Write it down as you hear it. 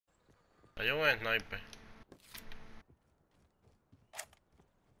Hay un sniper.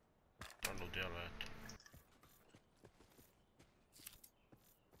 Vamos a lootearle esto.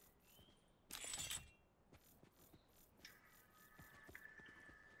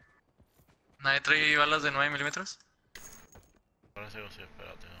 ¿Nadie trae balas de 9 milímetros? Parece que sí,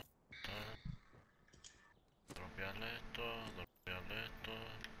 espérate. Dropearle esto, dropearle esto.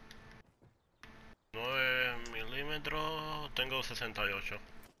 9 milímetros, tengo 68.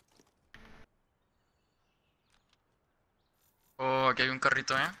 Oh, aquí hay un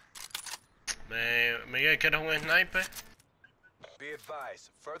carrito, Miguel, ¿quieres un sniper? Be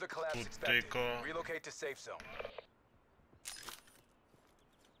advised, further collapse expected. Putico. Relocate to safe zone.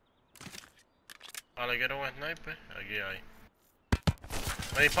 Vale, ¿quieres un sniper? Aquí hay.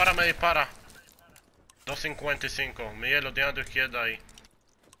 Me dispara, me dispara. 255. Miguel, lo tienes a tu izquierda ahí.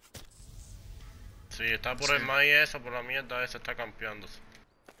 Sí, está por el maíz eso, por la mierda esa, está campeándose.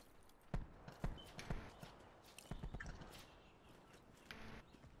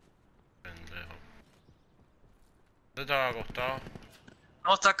 Pendejo. ¿Dónde estaba acostado?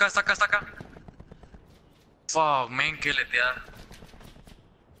 No, está acá, está acá, está acá. Fuck, men, que leteada.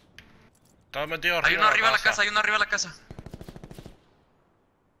 Estaba metido arriba. Hay uno arriba de la casa. casa, hay uno arriba de la casa.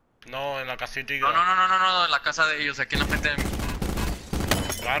 No, en la casita. No, en la casa de ellos, aquí en la frente de mí.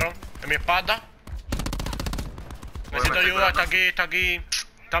 Claro, en mi espalda. Necesito ayuda, está aquí, está aquí.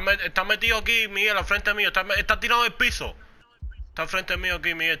 Está metido aquí, Miguel, al frente mío. Está tirado del piso. Está al frente mío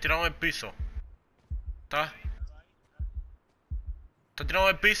aquí, Miguel, tirado del piso. Está tirado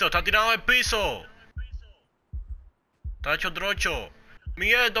del piso, está tirado del piso. Está hecho trocho.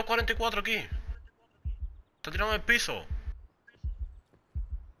 Miguel, 244 aquí. Está tirado del piso.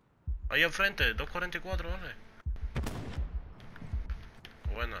 Ahí al frente, 244, vale.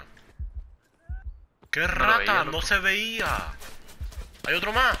 Buena. ¡Qué rata! No se veía. Hay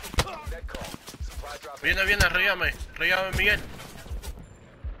otro más. Viene, ríame, Miguel.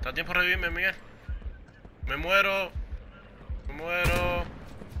 Está a tiempo de revivirme, Miguel. Me muero.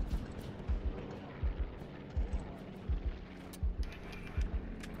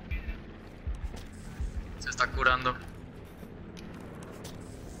 Se está curando.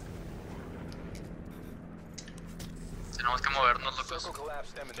 Tenemos que movernos, locos.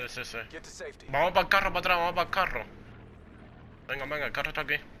 Sí. Vamos para el carro, para atrás, vamos para el carro. Venga, el carro está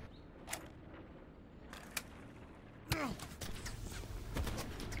aquí.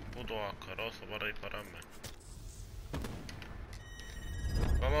 Puto asqueroso para dispararme.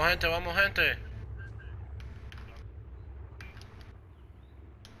 Vamos, gente.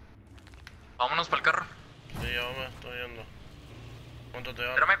 Vámonos para el carro. Sí, ya me estoy yendo. ¿Cuánto te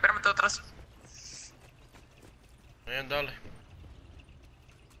da? Espérame, todo atrás. Bien, dale.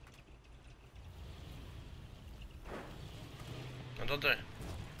 Entonces,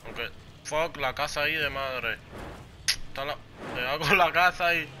 aunque fuck la casa ahí de madre. Está la. Le hago la casa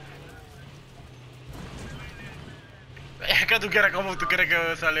ahí. Es que ¿cómo tú quieres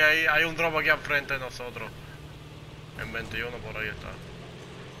que salga ahí? Hay un drop aquí al frente de nosotros. En 21 por ahí está.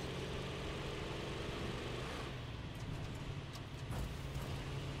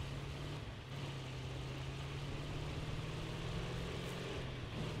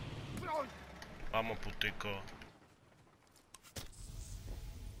 Vamos, putico.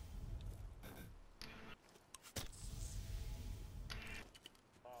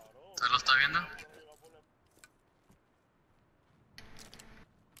 ¿Se lo está viendo?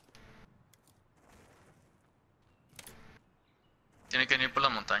 Tiene que venir por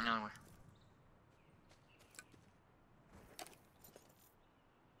las montañas, güey.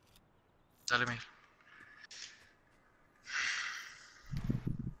 Dale, mira.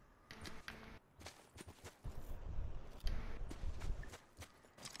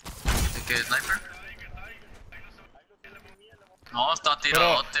 ¿De qué sniper? No, está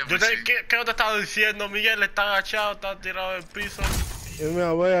tirado. ¿Qué te estaba diciendo? Miguel está agachado, está tirado del piso. Yo me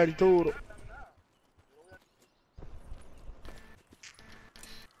voy a Arturo.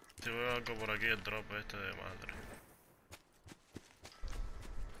 Si veo algo por aquí, el drop este de madre.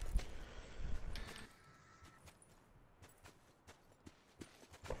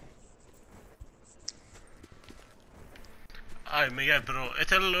 Ay, Miguel, pero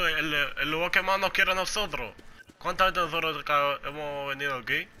este es el lugar que más nos quiere a nosotros. ¿Cuántas veces nosotros hemos venido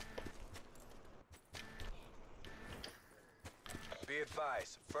aquí? Be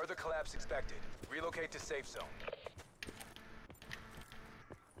advised, further collapse expected. Relocate to safe zone.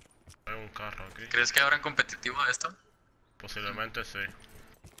 Hay un carro aquí. ¿Crees que habrán competitivo de esto? Posiblemente sí.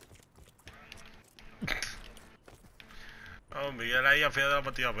 Oh, Miguel ahí al final de la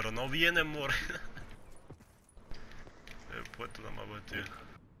partida, pero no viene morena. He puesto una más partida.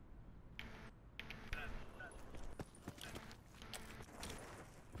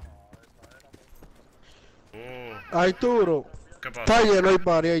 Arturo, ¿Qué está pasa? lleno el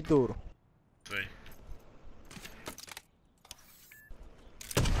party, Arturo. Sí.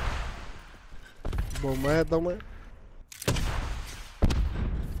 Pues métame.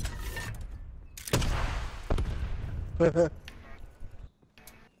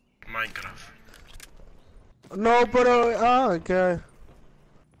 Minecraft. No, pero, que...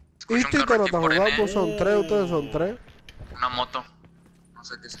 Escucho Y un Tito carro no aquí está por jugando, N. pues son tres, ustedes son tres. Una moto. No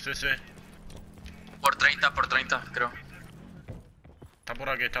sé qué es. Sí, sí. Por 30, creo. Está por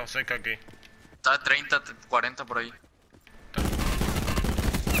aquí, está cerca aquí. Está 30, 40 por ahí.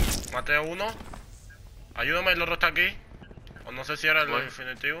 Maté a uno. Ayúdame, el otro está aquí. O no sé si era el Voy.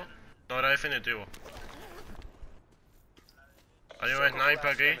 definitivo. No era definitivo. Hay un Circle sniper collapse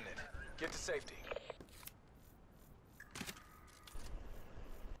aquí. imminent. Get to safety.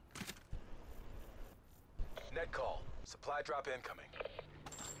 Net call. Supply drop incoming.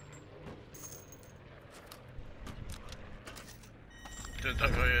 Te está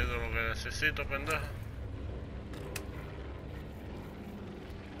cogiendo lo que necesito, pendejo.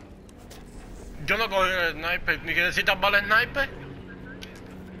 Yo no cogí el sniper. ¿Ni que necesitas bala sniper?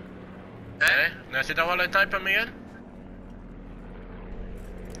 ¿Necesitas bala sniper, Miguel?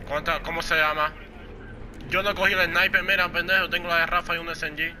 ¿Cómo se llama? Yo no cogí el sniper, mira, pendejo. Tengo la de Rafa y un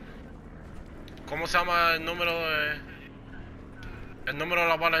SMG. ¿Cómo se llama el número de... El número de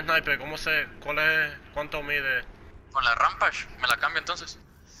la bala sniper? ¿Cuál es? ¿Cuánto mide? Con la Rampage. Me la cambio entonces.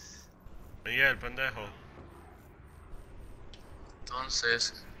 Miguel, pendejo.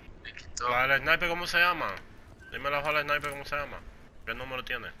 Entonces. Me quito. ¿La del sniper cómo se llama? Dime la bala sniper cómo se llama. ¿Qué número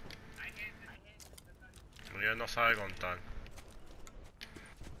tiene? Miguel no sabe contar.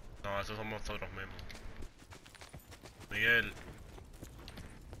 No, esos somos nosotros mismos. Miguel.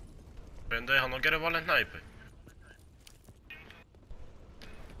 Pendejo, ¿no quieres bala sniper?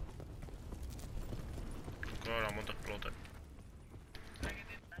 Claro, la moto explota.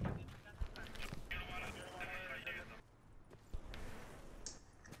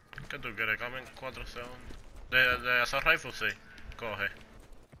 ¿Qué tú quieres? Caben 4 segundos. De esos rifles, sí. Coge.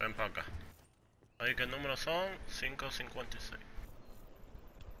 Ven para acá. Ahí que el número son 556.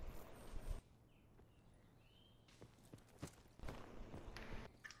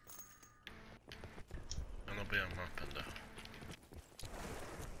 No pidan más, pendejo.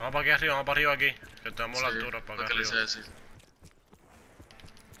 Vamos para aquí arriba, vamos para arriba aquí. Que tenemos la altura para lo acá que les arriba. iba a decir.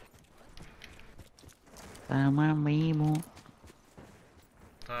 Estamos mismo.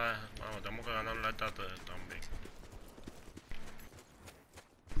 Vamos, tenemos que ganar la esta también.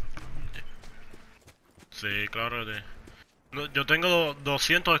 Sí, claro que sí. No, yo tengo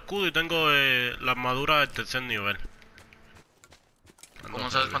 200 escudos y tengo la armadura del tercer nivel. ¿Cómo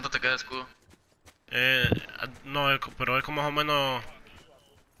sabes cuánto te queda de escudo? No, pero es como más o menos...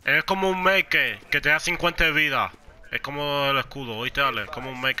 Es como un make que te da 50 de vida. Es como el escudo, ¿oíste, Ale? Es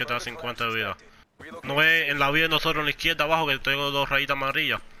como un make que te da 50 de vida. No es en la vida de nosotros en la izquierda abajo que tengo 2 rayitas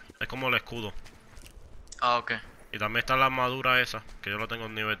amarillas. Es como el escudo. Ah, ok. Y también está la armadura esa, que yo la tengo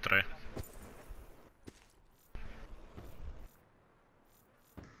en nivel 3.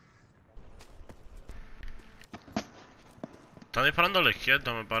 Están disparando a la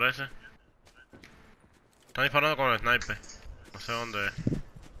izquierda, me parece. Están disparando con el sniper. No sé dónde es.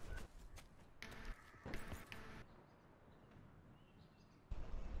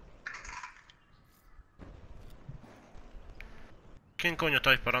 ¿Quién coño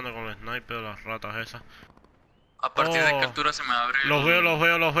está disparando con el sniper de las ratas esas? A partir de qué Oh. altura se me abre. Los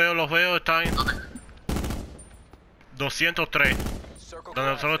veo, están... ¿Dónde? 203. Circle Donde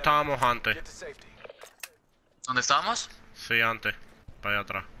collapse nosotros estábamos imminent. antes. Get to safety. ¿Dónde estábamos? Sí, antes. Para allá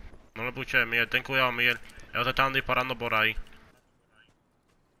atrás. No le puché, Miguel. Ten cuidado, Miguel. Ellos te estaban disparando por ahí.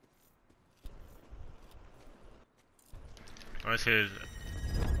 A ver si...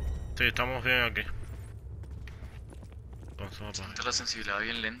 Sí, estamos bien aquí. Entonces, vamos para Siento la sensibilidad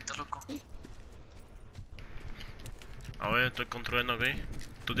bien lenta, loco. A ver, estoy construyendo aquí.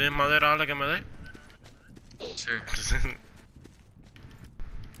 ¿Tú tienes madera, Ale, que me dé? Sí.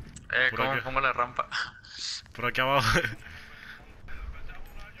 Por ¿Cómo aquí. me pongo la rampa? Por aquí abajo.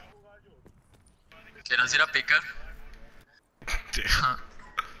 ¿Quieres ir a picar? Sí.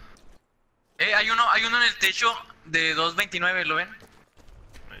 Hay uno en el techo de 229, ¿lo ven?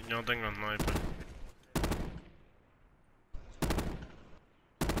 Yo no tengo sniper.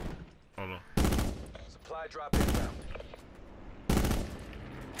 Solo. Supply drop inbound.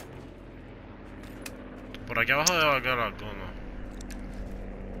 Por aquí abajo debe haber alguno.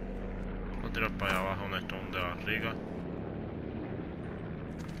 Voy a tirar para allá abajo un stone de barriga.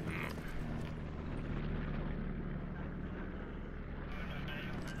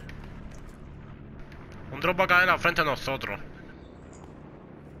 No. Un drop va a caer al frente de nosotros.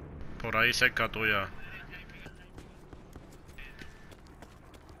 Por ahí cerca tuya.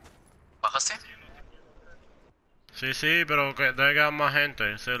 ¿Bajaste? Sí, sí, pero que debe quedar más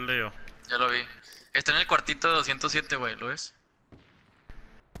gente, ese es el lío. Ya lo vi. Está en el cuartito de 207, güey, ¿lo ves?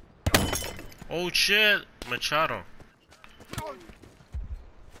 Oh shit, me echaron.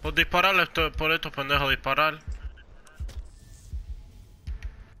 Por disparar por estos pendejos, disparar.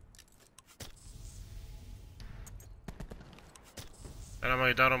 Ahora me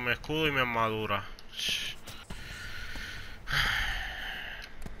quitaron mi escudo y mi armadura.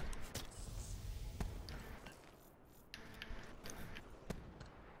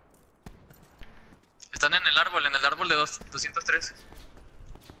 Están en el árbol de 203.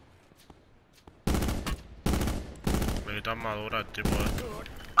 Me quita armadura el tipo este.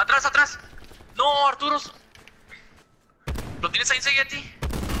 ¡Atrás, atrás! ¡No, Arturo! ¿Lo tienes ahí enseguida a ti?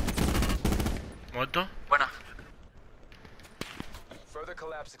 ¿Muerto? Buena. Further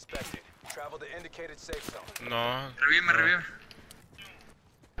collapse expected. Travel to indicated safe zone. No. Revive.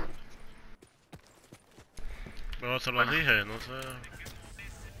 Pero se los dije, no sé.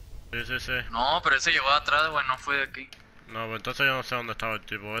 Sí. No, pero ese llegó de atrás, güey, no fue de aquí. No, pero entonces yo no sé dónde estaba el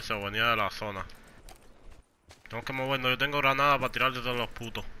tipo ese, venía de la zona. Tengo que movernos, yo tengo granada para tirar de todos los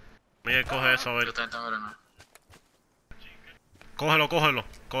putos. Mira, coge eso, a ver. Yo también tengo granada. Cógelo.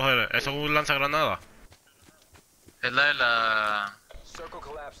 ¿Eso es un lanzagranada? Es la de la... Circle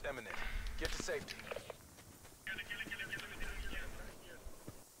collapse imminent. Get to safety.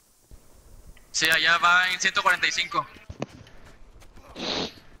 Sí, allá va en 145.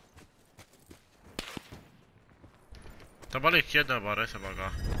 Está para la izquierda, me parece, para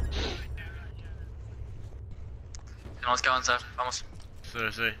acá. Tenemos que avanzar, vamos.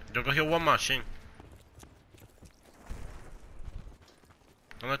 Sí. Yo cogí One Machine.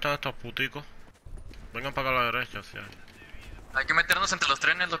 ¿Dónde están estos puticos? Vengan para acá a la derecha, sí. Hay que meternos entre los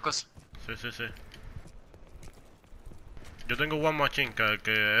trenes, locos. Sí. Yo tengo One Machine,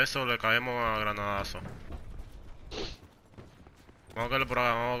 que eso le caemos a granadazo. Vamos a caerle por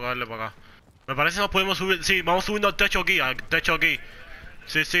acá, Me parece que nos podemos subir, sí, vamos subiendo al techo aquí,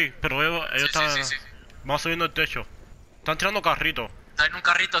 Sí, pero ellos están... Sí. Vamos subiendo el techo. Están tirando carritos. Traen un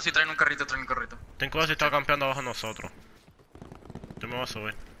carrito. Ten cuidado si está campeando abajo de nosotros. Yo me voy a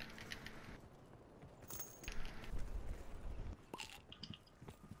subir.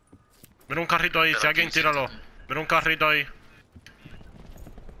 Mira un carrito ahí, Pero si alguien aquí, tíralo. sí. Mira un carrito ahí.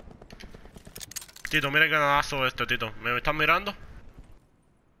 Tito, mira el granadazo este, Tito. ¿Me están mirando?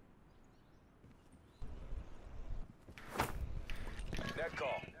 Net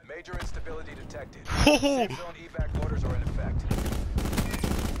call. Major instability detected. ¡Oh! Safe zone evac orders are in effect.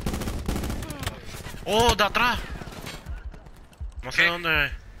 ¡Oh, de atrás! No sé ¿Qué? dónde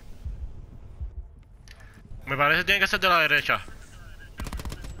es. Me parece que tiene que ser de la derecha.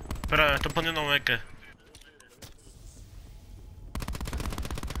 Espera, me estoy poniendo un X.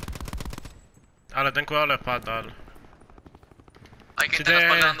 Dale, ten cuidado a la espalda, dale. Hay Si gente en la te-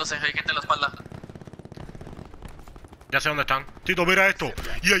 espalda dándose, hay gente en la espalda. Ya sé dónde están. Tito, mira esto.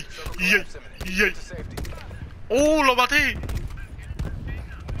 ¡Yey! Collapse imminent. Get to safety. ¡Oh, lo batí!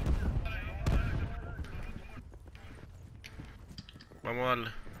 Vamos a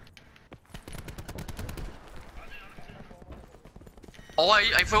darle. Oh,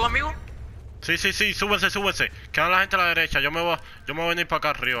 ¿hay fuego, amigo? Sí, súbense. Quedan la gente a la derecha. Yo me voy a venir para acá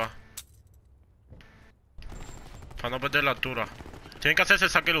arriba. Para no perder la altura. Tienen que hacerse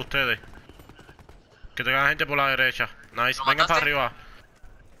saque ustedes. Que tengan gente por la derecha. Nice. ¿Lo Vengan para mataste? arriba.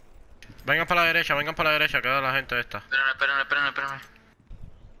 Vengan para la derecha. Queda la gente esta. Espérame.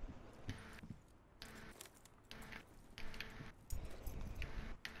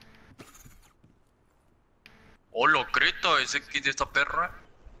 Oh, lo crito, ese kit de esta perra.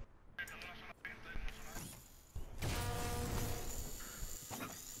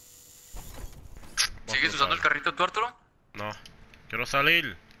 ¿Sigues usando el carrito tú, Arturo? No. Quiero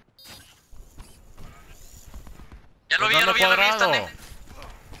salir. Ya lo vi, Dando están cuadrado.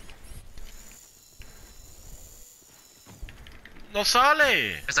 ¡No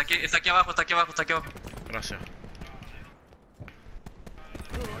sale! Está aquí abajo. Gracias.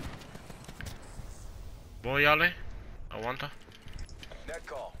 Voy, Ale. Aguanta. Net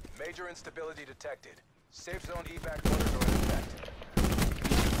call. Major instability detected. Safe zone evac orders are in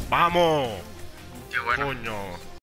effect. ¡Vamos! Qué bueno. Coño.